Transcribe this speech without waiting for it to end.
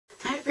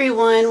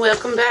everyone,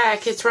 welcome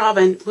back. It's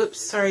Robin. Whoops,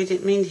 sorry,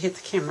 didn't mean to hit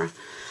the camera.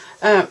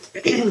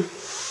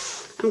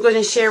 I'm going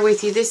to share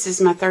with you, this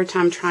is my third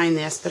time trying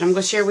this, but I'm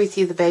going to share with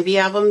you the baby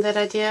album that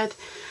I did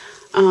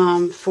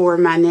for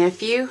my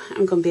nephew.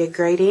 I'm going to be a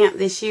great aunt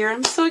this year.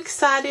 I'm so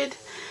excited.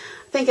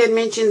 I think I'd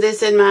mentioned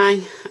this in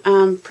my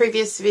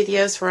previous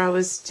videos where I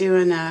was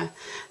doing the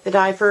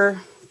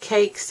diaper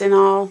cakes and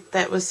all.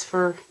 That was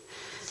for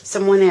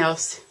someone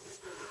else.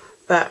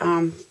 But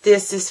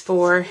this is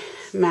for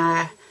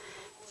my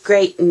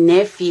great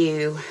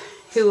nephew,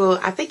 who will,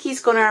 I think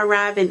he's going to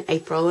arrive in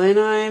April, and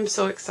I'm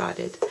so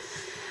excited.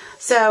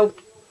 So,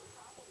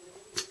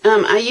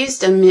 I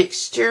used a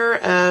mixture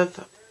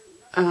of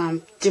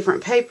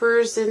different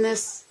papers in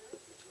this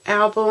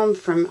album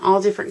from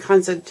all different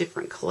kinds of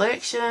different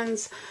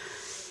collections,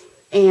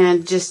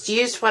 and just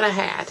used what I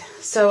had.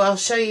 So I'll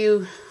show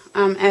you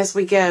as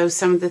we go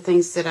some of the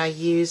things that I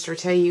used, or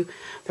tell you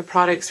the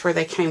products where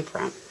they came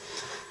from.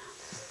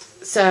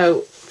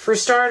 So, for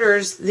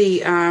starters,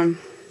 the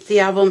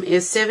album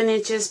is 7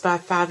 inches by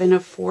 5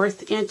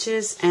 1/4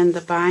 inches, and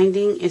the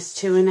binding is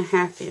 2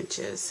 1/2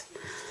 inches.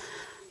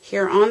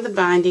 Here on the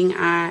binding,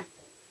 I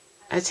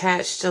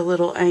attached a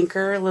little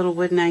anchor, a little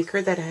wooden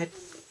anchor that I had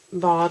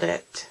bought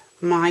at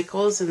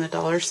Michael's in the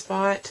dollar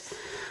spot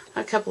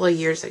a couple of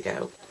years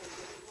ago.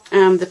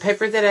 The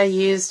paper that I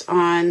used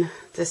on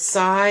the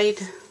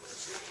side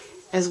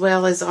as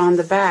well as on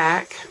the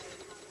back,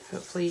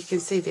 hopefully you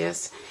can see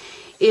this,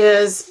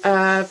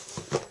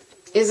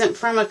 isn't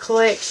from a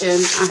collection.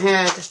 I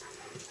had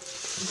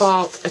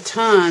bought a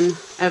ton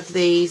of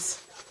these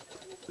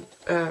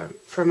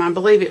from, I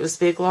believe it was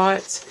Big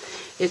Lots.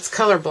 It's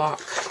Color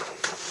Block,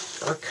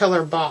 or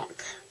Color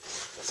Block.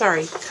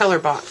 Sorry, Color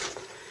Block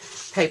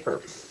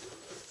paper.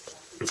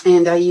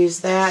 And I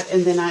used that,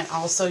 and then I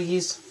also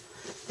used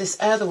this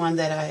other one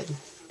that I had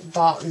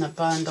bought in a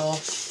bundle,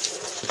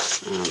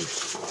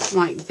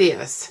 like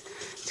this,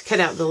 to cut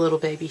out the little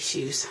baby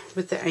shoes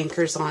with the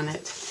anchors on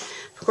it.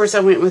 Of course,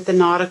 I went with the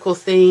nautical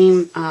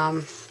theme.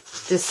 I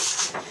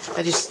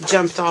just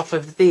jumped off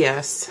of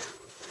this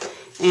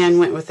and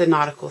went with the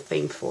nautical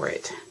theme for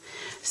it.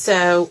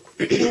 So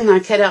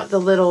I cut out the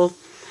little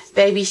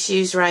baby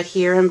shoes right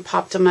here and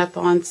popped them up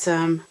on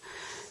some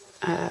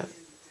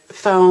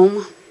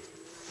foam.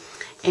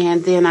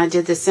 And then I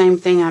did the same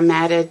thing.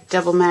 I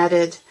double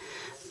matted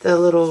the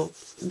little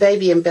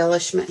baby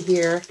embellishment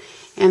here.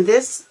 And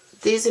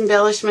these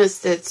embellishments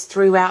that's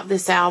throughout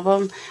this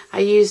album, I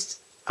used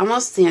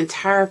almost the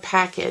entire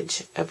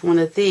package of one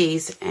of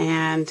these,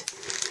 and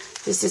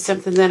this is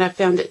something that I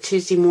found at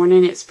Tuesday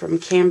Morning. It's from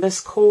Canvas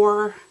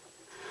Core.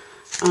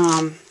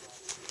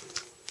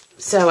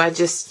 So I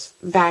just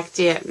backed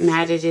it,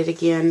 matted it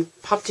again,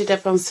 popped it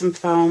up on some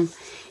foam,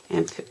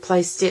 and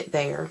placed it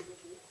there.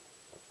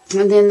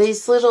 And then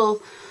these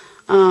little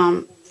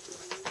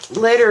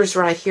letters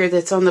right here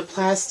that's on the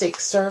plastic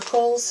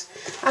circles,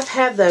 I've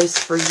had those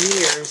for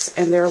years,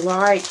 and they're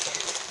like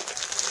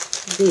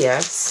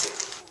this.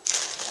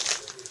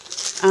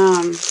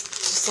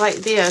 Just like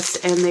this,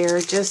 and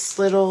they're just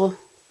little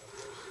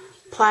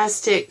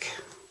plastic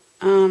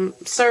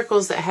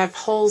circles that have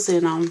holes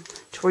in them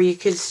to where you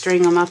could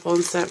string them up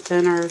on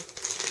something or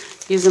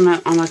use them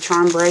on a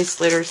charm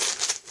bracelet or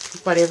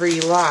whatever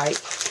you like.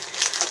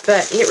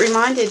 But it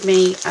reminded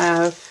me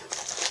of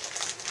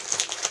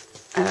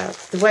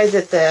the way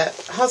that the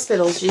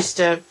hospitals used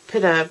to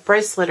put a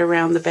bracelet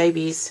around the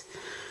baby's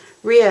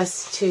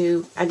wrist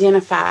to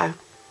identify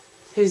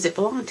whose it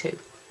belonged to.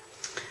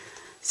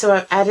 So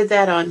I've added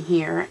that on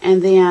here.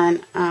 And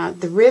then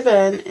the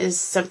ribbon is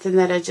something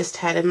that I just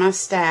had in my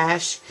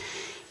stash.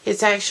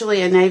 It's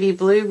actually a navy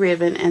blue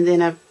ribbon and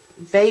then a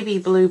baby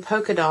blue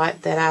polka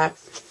dot that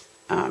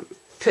I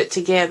put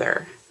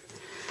together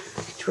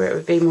to where it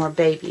would be more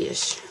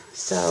babyish.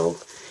 So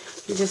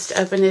you just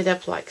open it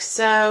up like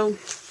so.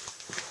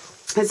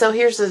 And so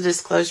here's the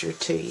disclosure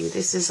to you.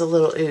 This is a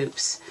little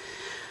oops.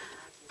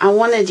 I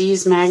wanted to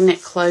use magnet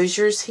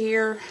closures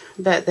here,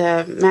 but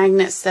the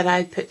magnets that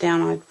I put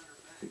down, I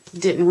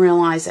didn't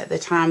realize at the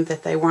time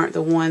that they weren't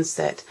the ones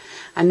that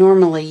I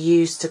normally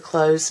use to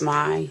close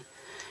my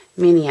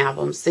mini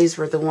albums. These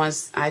were the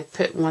ones, I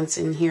put ones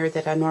in here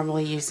that I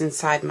normally use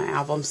inside my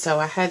album. So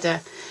I had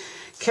to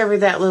cover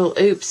that little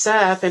oops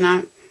up,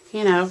 and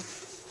you know,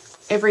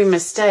 every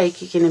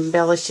mistake you can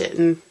embellish it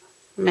and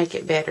make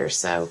it better.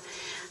 So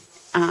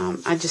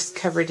I just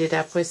covered it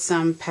up with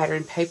some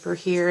pattern paper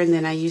here, and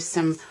then I used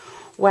some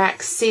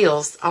wax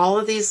seals. All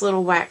of these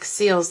little wax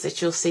seals that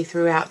you'll see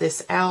throughout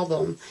this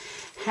album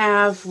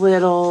have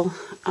little,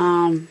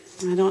 I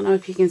don't know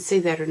if you can see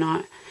that or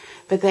not,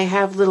 but they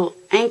have little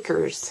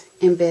anchors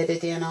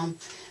embedded in them.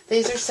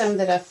 These are some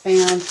that I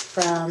found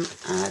from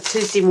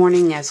Tuesday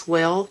Morning as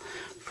well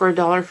for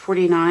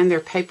 $1.49. They're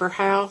Paper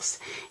House,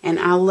 and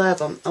I love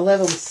them. I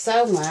love them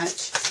so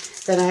much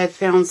that I had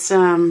found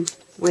some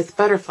with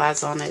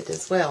butterflies on it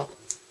as well,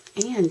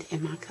 and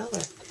in my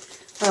color.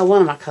 Well,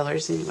 one of my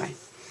colors anyway.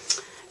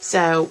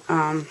 So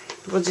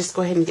we'll just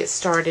go ahead and get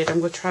started. I'm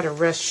going to try to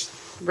rush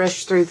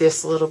through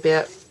this a little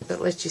bit,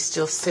 but let you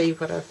still see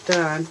what I've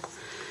done.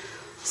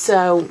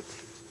 So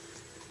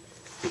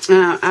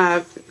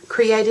I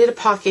created a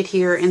pocket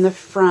here in the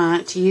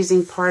front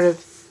using part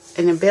of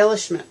an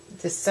embellishment,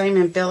 the same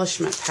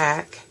embellishment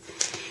pack,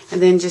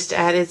 and then just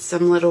added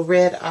some little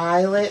red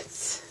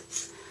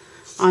eyelets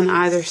on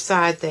either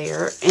side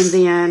there. And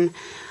then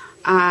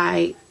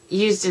I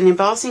used an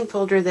embossing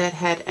folder that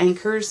had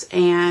anchors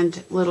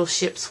and little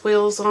ship's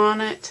wheels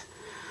on it.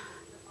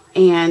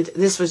 And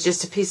this was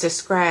just a piece of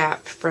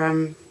scrap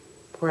from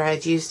where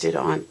I'd used it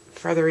on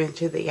further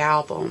into the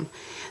album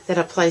that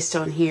I placed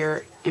on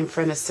here in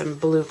front of some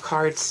blue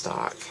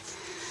cardstock.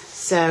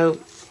 So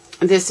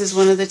this is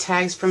one of the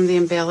tags from the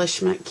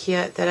embellishment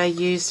kit that I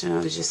used, and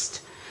I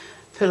just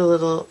put a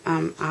little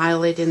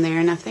eyelet in there,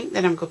 and I think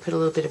that I'm going to put a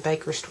little bit of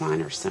baker's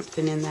twine or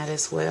something in that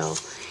as well.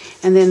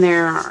 And then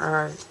there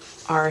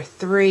are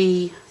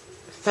 3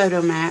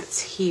 photo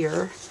mats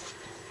here,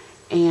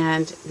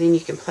 and then you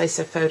can place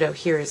a photo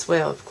here as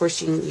well. Of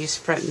course, you can use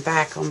front and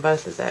back on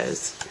both of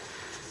those.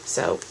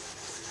 So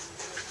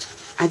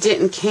I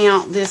didn't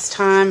count this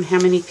time how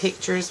many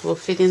pictures will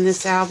fit in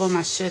this album.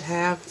 I should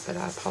have, but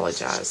I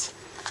apologize.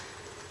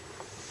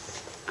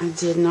 I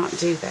did not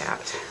do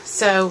that.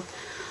 So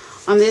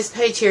on this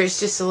page here, it's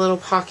just a little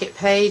pocket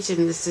page,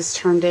 and this is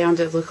turned down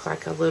to look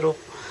like a little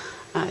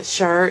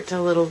shirt,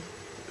 a little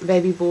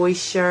baby boy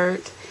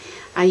shirt.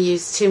 I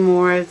used 2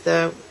 more of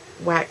the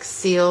wax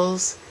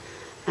seals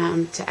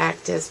to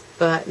act as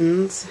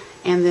buttons.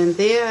 And then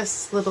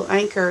this little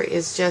anchor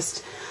is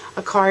just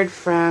a card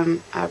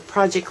from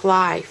Project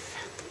Life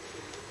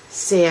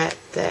set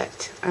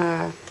that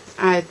I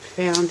had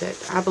found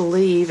at, I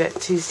believe,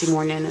 at Tuesday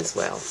Morning as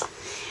well.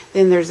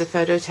 Then there's a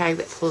photo tag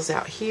that pulls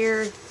out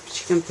here. You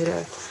can put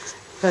a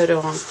photo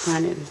on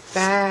front and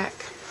back.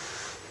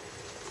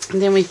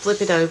 And then we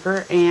flip it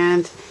over,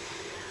 and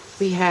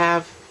we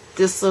have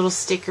this little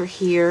sticker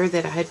here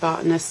that I had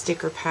bought in a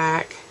sticker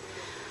pack.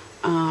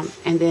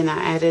 And then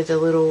I added a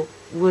little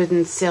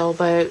wooden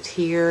sailboat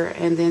here,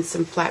 and then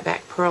some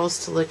flatback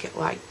pearls to look at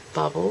like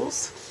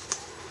bubbles.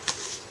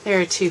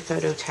 There are 2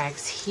 photo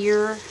tags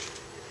here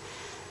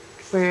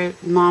where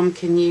Mom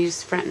can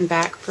use front and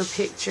back for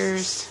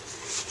pictures.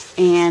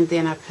 And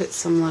then I put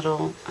some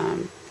little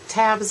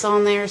tabs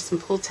on there, some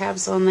pull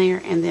tabs on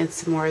there, and then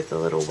some more of the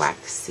little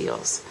wax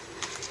seals.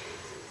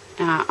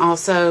 I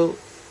also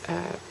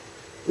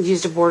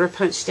used a border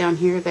punch down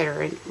here that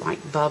are in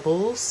like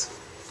bubbles.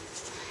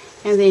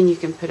 And then you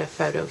can put a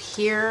photo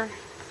here.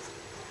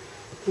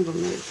 I'm going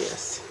to move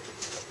this.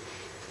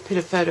 Put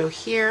a photo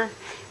here.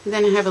 And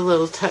then I have a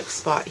little tuck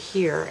spot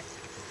here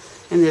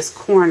in this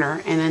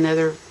corner, and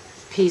another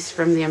piece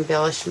from the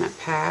embellishment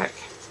pack.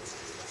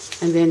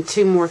 And then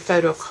 2 more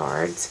photo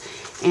cards.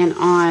 And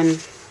on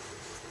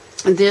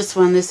this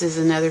one, this is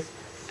another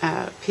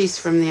piece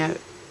from the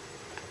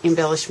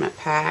embellishment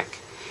pack.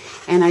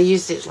 And I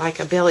used it like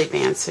a belly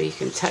band, so you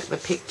can tuck the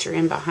picture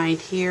in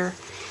behind here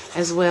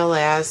as well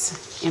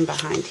as in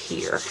behind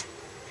here,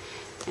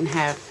 and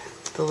have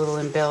the little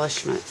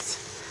embellishments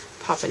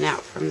popping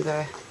out from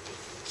the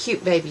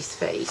cute baby's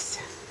face.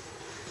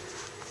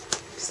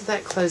 So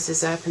that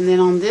closes up. And then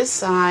on this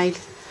side,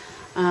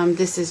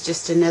 this is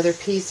just another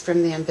piece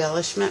from the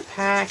embellishment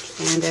pack,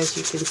 and as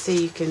you can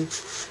see, you can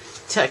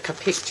tuck a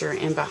picture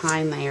in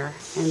behind there,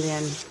 and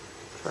then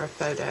for a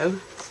photo.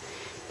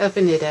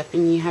 Open it up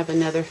and you have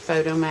another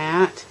photo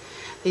mat.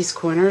 These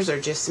corners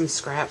are just some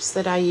scraps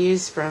that I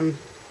used from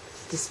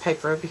this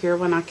paper over here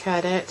when I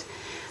cut it.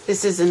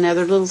 This is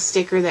another little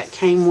sticker that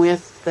came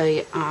with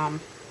the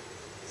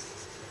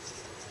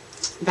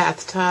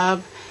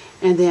bathtub.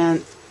 And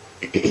then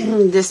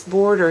this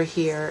border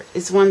here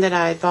is one that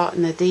I had bought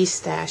in the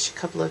D-Stash a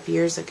couple of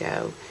years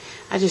ago.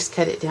 I just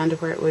cut it down to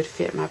where it would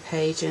fit my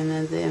page.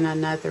 And then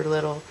another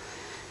little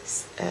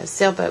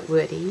sailboat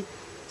woody.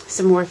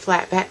 Some more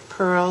flat back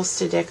pearls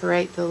to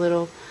decorate the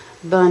little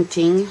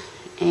bunting.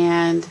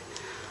 And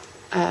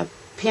a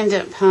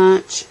pendant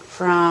punch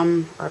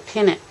from, or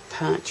pennant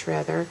punch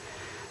rather,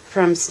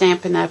 from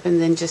Stampin' Up!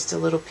 And then just a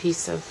little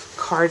piece of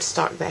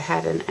cardstock that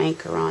had an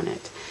anchor on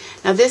it.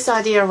 Now this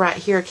idea right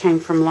here came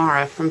from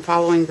Laura, from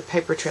following the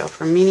paper trail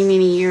from many,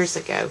 many years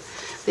ago.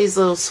 These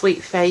little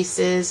sweet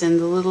faces and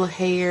the little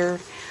hair.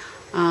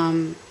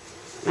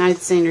 I'd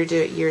seen her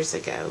do it years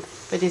ago,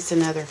 but it's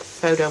another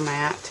photo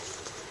mat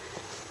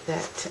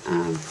that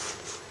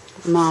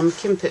Mom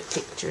can put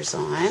pictures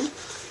on.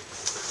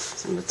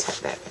 So I'm going to tuck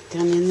that back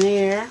down in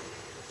there.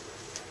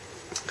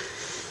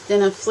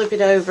 Then I flip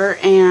it over,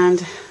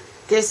 and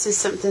this is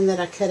something that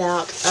I cut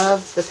out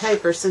of the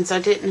paper since I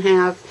didn't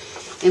have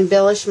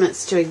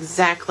embellishments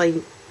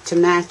to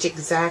match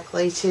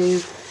exactly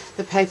to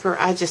the paper.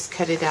 I just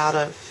cut it out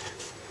of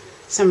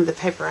some of the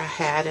paper I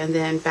had, and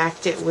then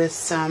backed it with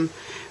some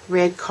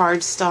red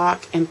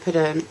cardstock and put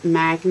a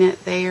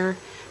magnet there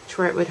to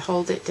where it would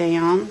hold it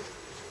down.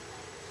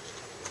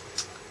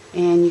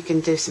 And you can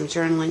do some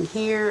journaling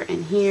here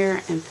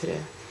and put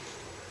a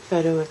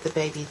photo of the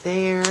baby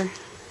there.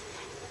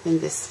 Then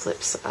this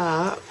flips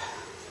up,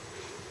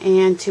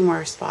 and 2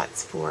 more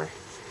spots for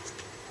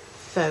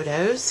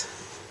photos.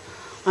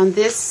 On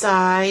this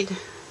side,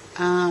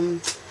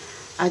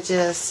 I I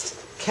just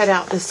cut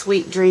out the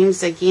Sweet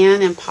Dreams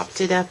again and popped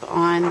it up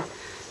on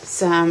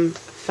some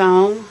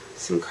foam,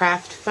 some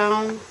craft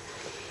foam,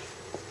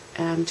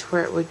 to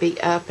where it would be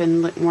up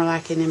and look more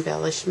like an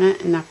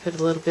embellishment. And I put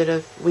a little bit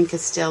of Wink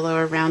Costello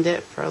around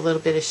it for a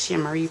little bit of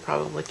shimmer. You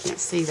probably can't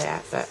see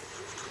that, but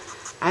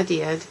I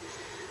did.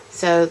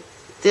 So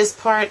this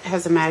part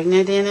has a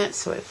magnet in it,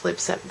 so it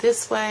flips up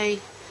this way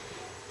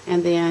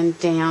and then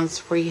down,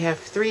 where you have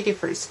 3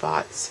 different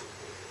spots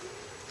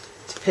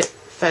to put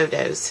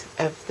photos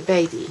of the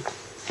baby.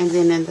 And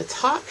then in the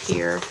top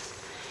here,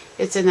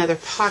 it's another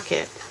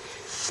pocket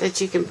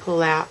that you can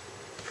pull out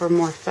for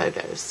more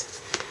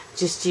photos.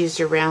 Just use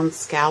your round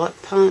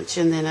scallop punch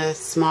and then a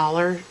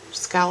smaller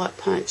scallop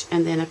punch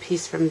and then a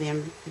piece from the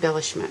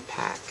embellishment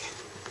pack.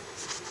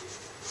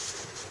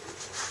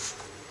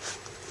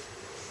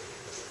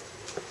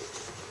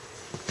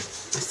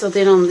 So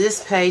then on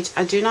this page,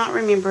 I do not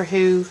remember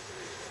who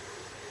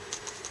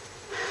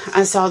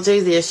I saw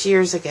do this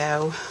years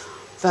ago,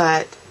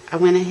 but I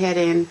went ahead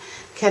and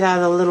cut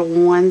out a little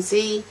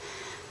onesie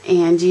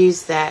and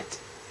used that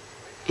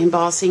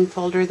embossing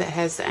folder that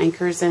has the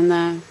anchors and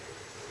the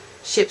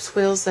ship's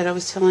wheels that I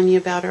was telling you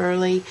about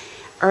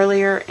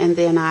earlier, and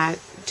then I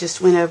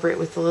just went over it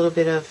with a little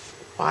bit of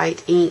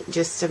white ink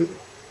just to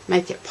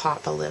make it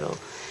pop a little.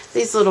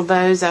 These little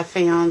bows I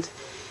found,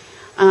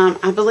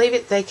 I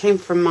believe they came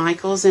from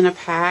Michael's in a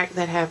pack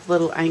that have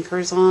little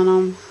anchors on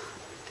them,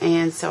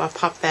 and so I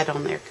popped that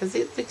on there because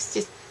it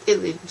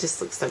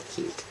just looks so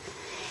cute.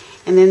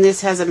 And then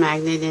this has a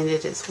magnet in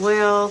it as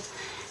well,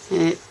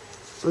 and it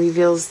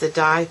reveals the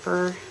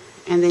diaper,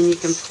 and then you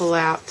can pull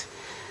out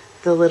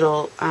the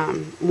little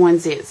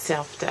onesie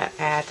itself to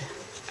add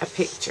a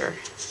picture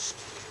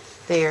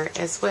there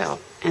as well.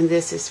 And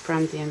this is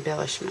from the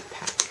embellishment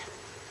pack.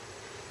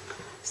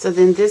 So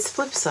then this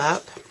flips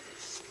up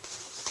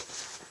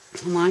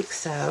like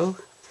so,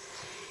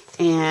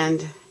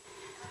 and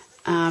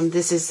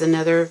this is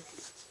another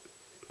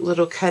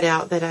little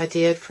cutout that I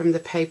did from the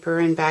paper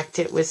and backed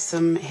it with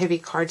some heavy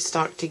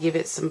cardstock to give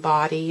it some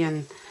body.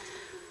 And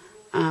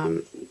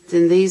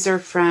then these are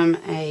from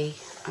a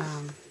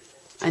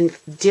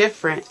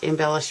different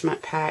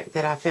embellishment pack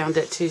that I found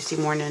at Tuesday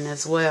Morning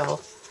as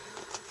well.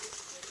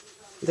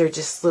 They're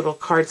just little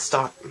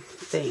cardstock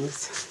things.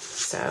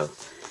 So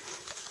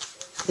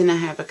then I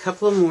have a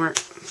couple of more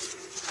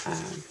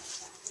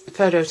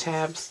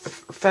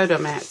photo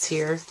mats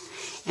here,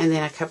 and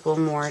then a couple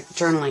more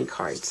journaling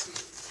cards.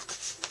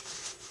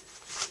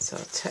 So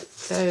I'll tuck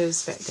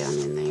those back down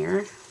in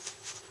there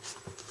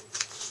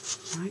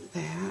like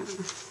that.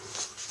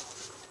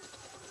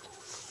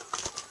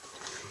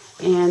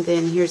 And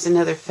then here's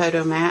another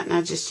photo mat, and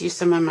I just used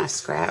some of my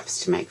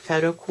scraps to make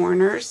photo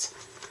corners.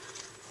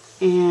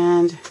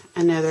 And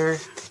another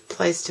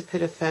place to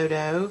put a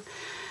photo.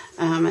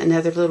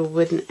 Another little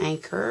wooden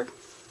anchor.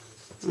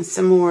 And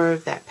some more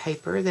of that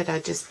paper that I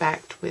just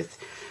backed with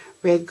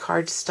red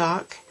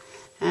cardstock.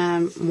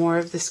 More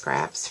of the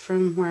scraps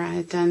from where I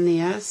had done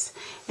this.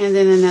 And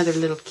then another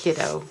little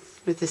kiddo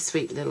with a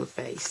sweet little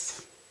face.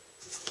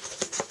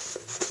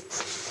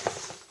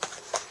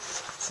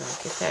 So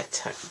I'll get that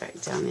tucked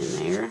back down in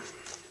there.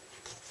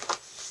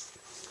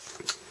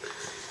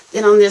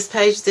 Then on this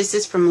page, this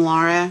is from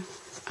Laura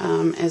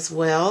as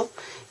well.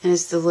 And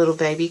it's the little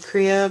baby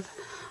crib.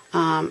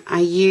 I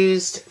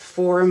used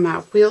for my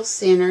wheel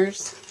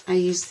centers, I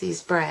used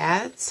these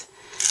brads.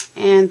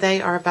 And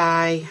they are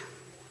by,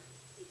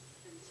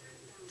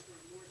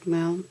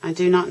 well, I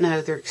do not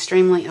know. They're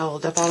extremely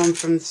old. I bought them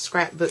from the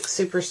Scrapbook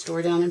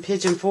Superstore down in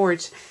Pigeon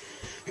Forge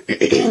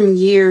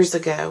years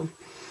ago.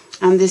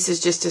 This is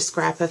just a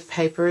scrap of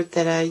paper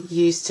that I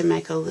used to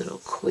make a little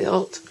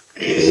quilt.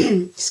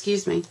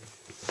 Excuse me.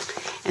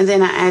 And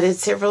then I added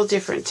several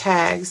different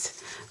tags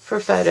for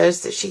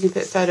photos that she can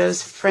put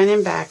photos front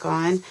and back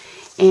on.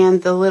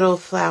 And the little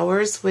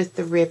flowers with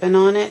the ribbon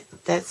on it,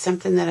 that's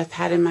something that I've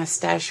had in my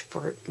stash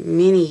for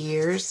many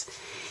years.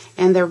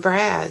 And they're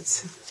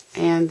brads.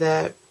 And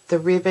the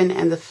ribbon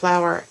and the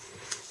flower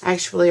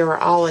actually are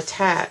all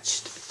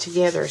attached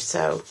together.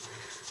 So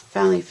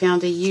finally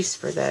found a use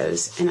for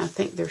those, and I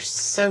think they're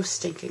so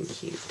stinking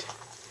cute.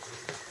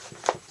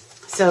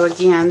 So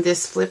again,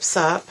 this flips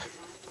up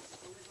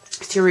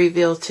to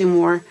reveal 2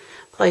 more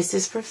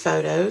places for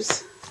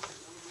photos.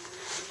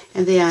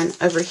 And then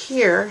over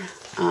here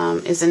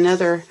is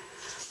another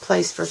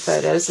place for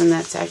photos, and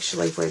that's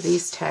actually where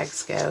these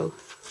tags go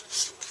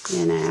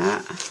in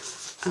at.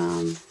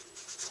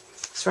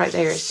 It's right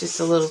there. It's just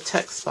a little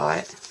tuck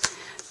spot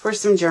for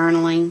some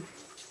journaling.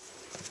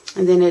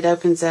 And then it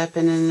opens up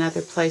in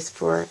another place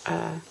for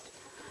a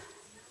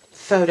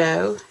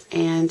photo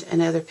and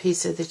another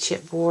piece of the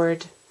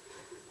chipboard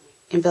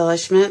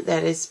embellishment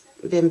that has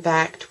been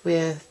backed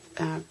with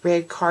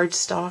red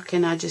cardstock,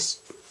 and I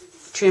just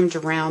trimmed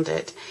around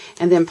it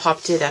and then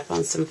popped it up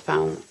on some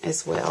foam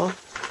as well.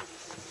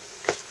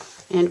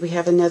 And we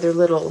have another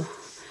little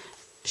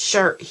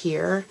shirt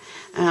here.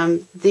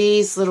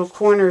 These little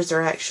corners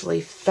are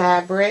actually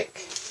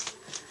fabric,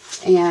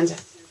 and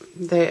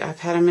I've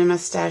had them in my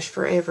stash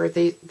forever.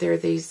 They're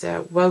these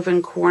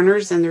woven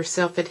corners, and they're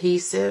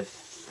self-adhesive.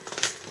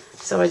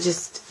 So I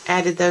just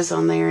added those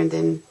on there, and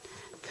then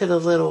put a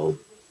little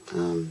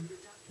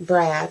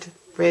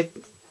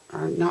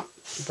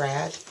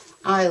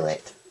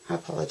eyelet. I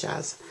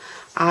apologize.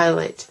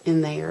 Eyelet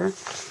in there.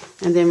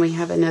 And then we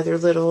have another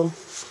little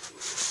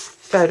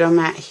photo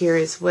mat here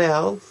as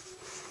well.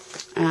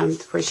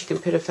 Of course, you can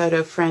put a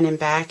photo front and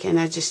back, and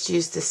I just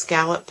used the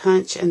scallop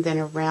punch, and then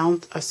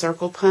a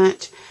circle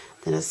punch,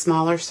 then a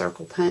smaller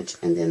circle punch,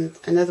 and then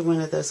another one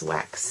of those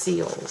wax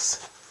seals.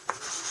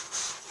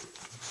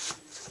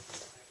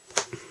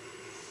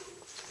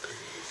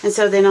 And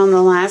so then on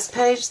the last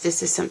page,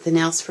 this is something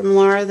else from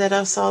Laura that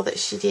I saw that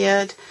she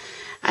did.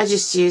 I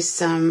just used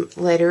some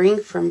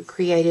lettering from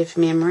Creative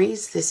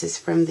Memories. This is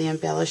from the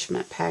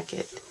embellishment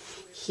packet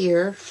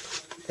here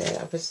that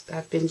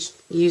I've been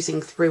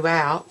using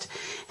throughout.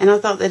 And I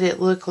thought that it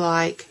looked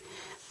like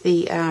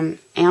the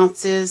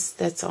ounces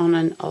that's on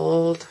an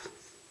old,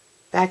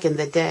 back in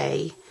the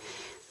day,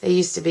 they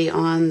used to be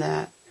on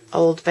the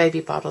old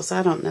baby bottles.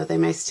 I don't know, they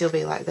may still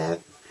be like that.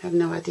 I have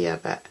no idea,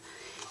 but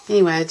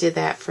anyway, I did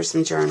that for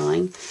some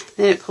journaling.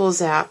 Then it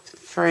pulls out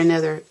for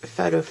another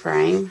photo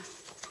frame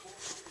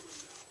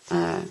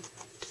to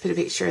put a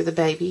picture of the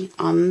baby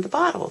on the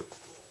bottle.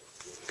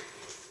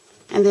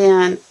 And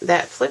then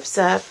that flips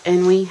up,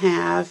 and we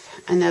have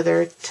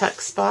another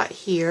tuck spot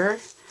here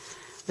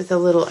with a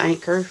little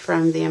anchor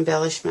from the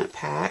embellishment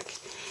pack.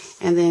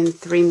 And then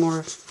 3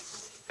 more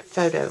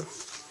photo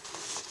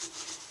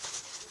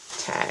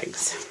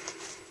tags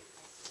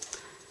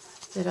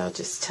that I'll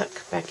just tuck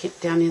back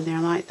down in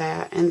there like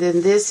that. And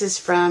then this is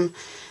from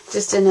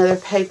just another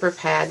paper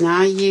pad.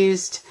 Now I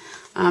used,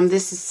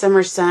 this is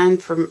Summer Sun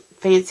from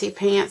Fancy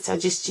Pants. I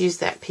just used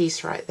that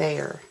piece right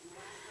there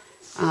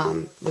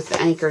with the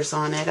anchors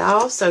on it. I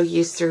also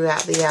used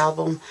throughout the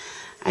album,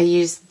 I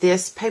used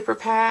this paper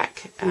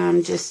pack,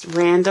 just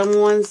random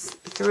ones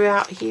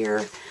throughout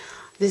here.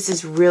 This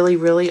is really,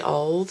 really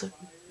old.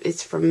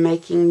 It's from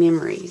Making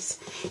Memories.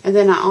 And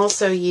then I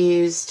also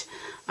used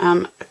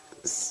a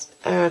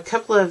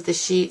couple of the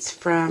sheets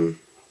from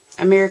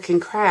American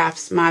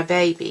Crafts, My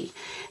Baby.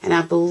 And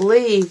I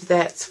believe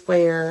that's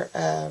where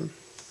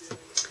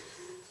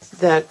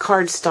the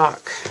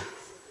cardstock,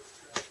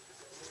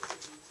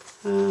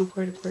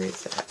 where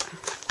is that?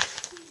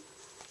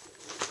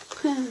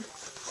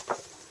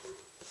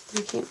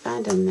 I can't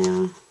find them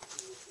now.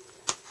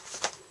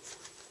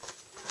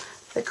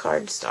 The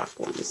cardstock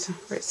ones,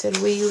 where it said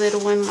wee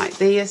little one like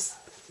these.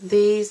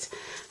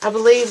 I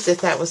believe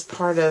that was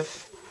part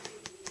of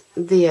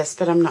this,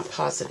 but I'm not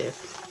positive.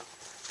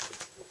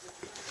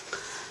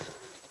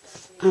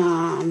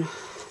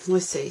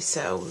 Let's see,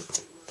 so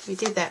we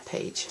did that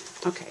page.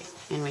 Okay,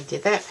 and we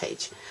did that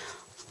page.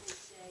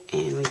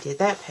 And we did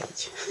that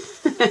page.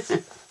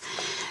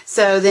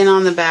 So then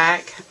on the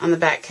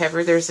back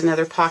cover, there's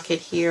another pocket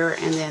here,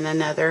 and then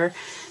another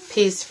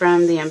piece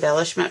from the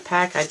embellishment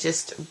pack. I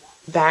just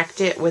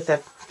backed it with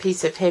a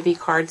piece of heavy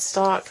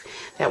cardstock.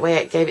 That way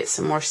it gave it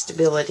some more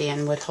stability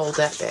and would hold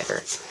up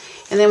better.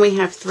 And then we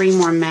have 3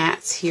 more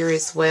mats here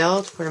as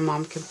well, where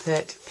Mom can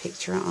put a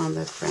picture on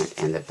the front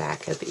and the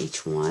back of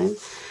each one.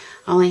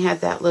 I only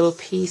had that little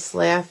piece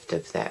left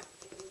of that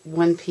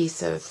one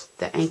piece of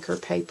the anchor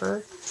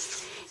paper.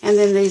 And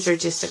then these are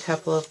just a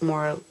couple of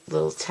more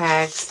little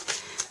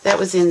tags. That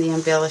was in the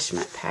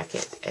embellishment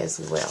packet as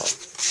well.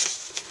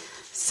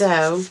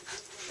 So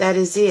that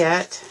is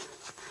it.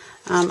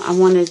 I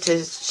wanted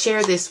to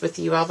share this with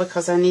you all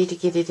because I need to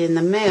get it in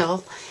the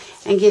mail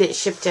and get it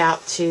shipped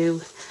out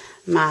to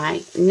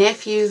my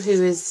nephew,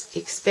 who is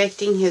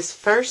expecting his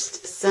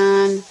first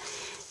son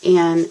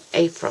in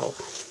April.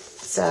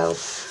 So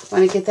I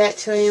want to get that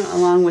to him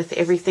along with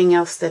everything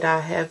else that I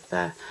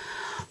have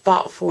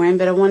bought for him,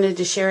 but I wanted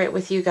to share it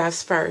with you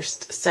guys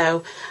first.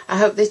 So I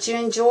hope that you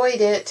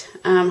enjoyed it.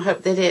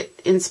 Hope that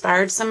it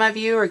inspired some of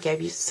you or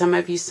gave some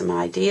of you some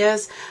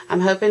ideas.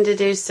 I'm hoping to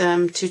do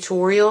some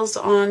tutorials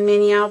on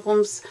mini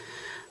albums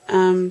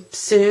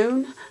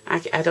soon.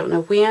 I don't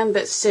know when,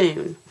 but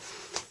soon.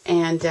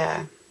 And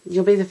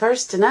you'll be the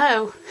first to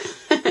know.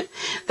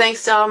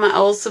 Thanks to all my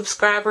old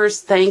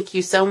subscribers. Thank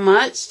you so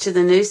much to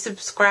the new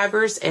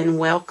subscribers, and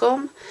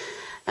welcome.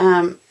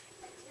 I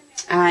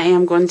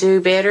am going to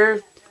do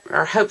better,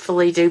 or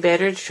hopefully do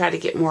better, to try to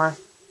get more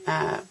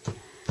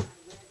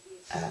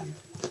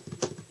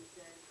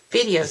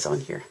videos on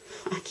here.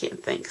 I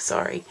can't think,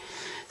 sorry.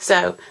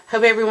 So,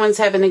 hope everyone's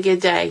having a good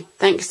day.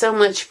 Thanks so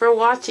much for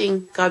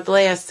watching. God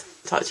bless.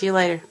 Talk to you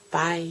later.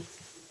 Bye.